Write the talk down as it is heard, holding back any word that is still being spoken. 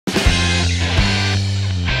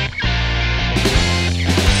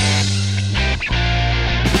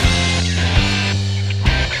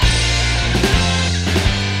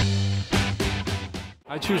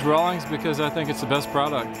choose Rawlings because I think it's the best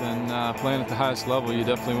product, and playing at the highest level, you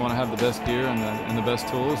definitely want to have the best gear and the best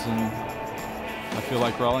tools, and I feel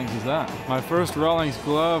like Rawlings is that. My first Rawlings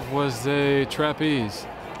glove was a trapeze,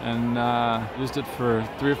 and used it for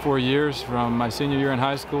 3 or 4 years from my senior year in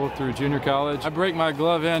high school through junior college. I break my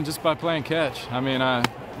glove in just by playing catch. I mean, I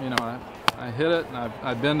hit it and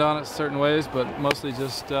I bend on it certain ways, but mostly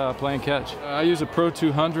just playing catch. I use a Pro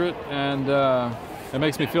 200, and it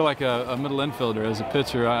makes me feel like a middle infielder. As a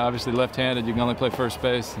pitcher, obviously left-handed, you can only play first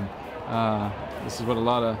base, and this is what a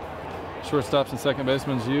lot of shortstops and second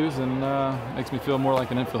basemen use, and makes me feel more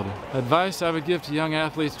like an infielder. Advice I would give to young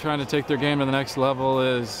athletes trying to take their game to the next level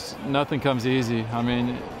is nothing comes easy. I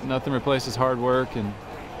mean, nothing replaces hard work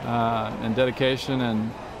and dedication,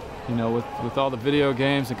 and you know, with all the video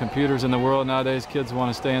games and computers in the world nowadays, kids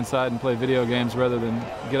want to stay inside and play video games rather than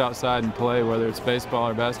get outside and play, whether it's baseball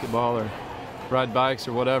or basketball or ride bikes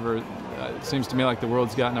or whatever. It seems to me like the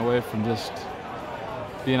world's gotten away from just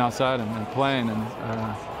being outside and playing, and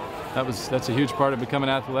that's a huge part of becoming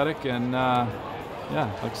athletic, and yeah,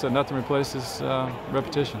 like I said, nothing replaces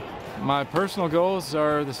repetition. My personal goals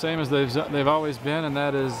are the same as they've always been, and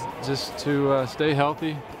that is just to stay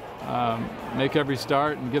healthy, make every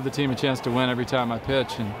start, and give the team a chance to win every time I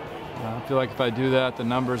pitch. And I feel like if I do that, the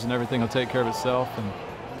numbers and everything will take care of itself.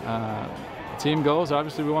 And team goals,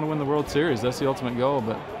 obviously we want to win the World Series. That's the ultimate goal,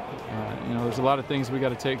 but you know, there's a lot of things we got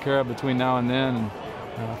to take care of between now and then,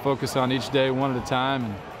 and focus on each day one at a time,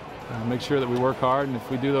 and make sure that we work hard. And if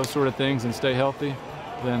we do those sort of things and stay healthy,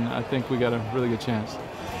 then I think we got a really good chance.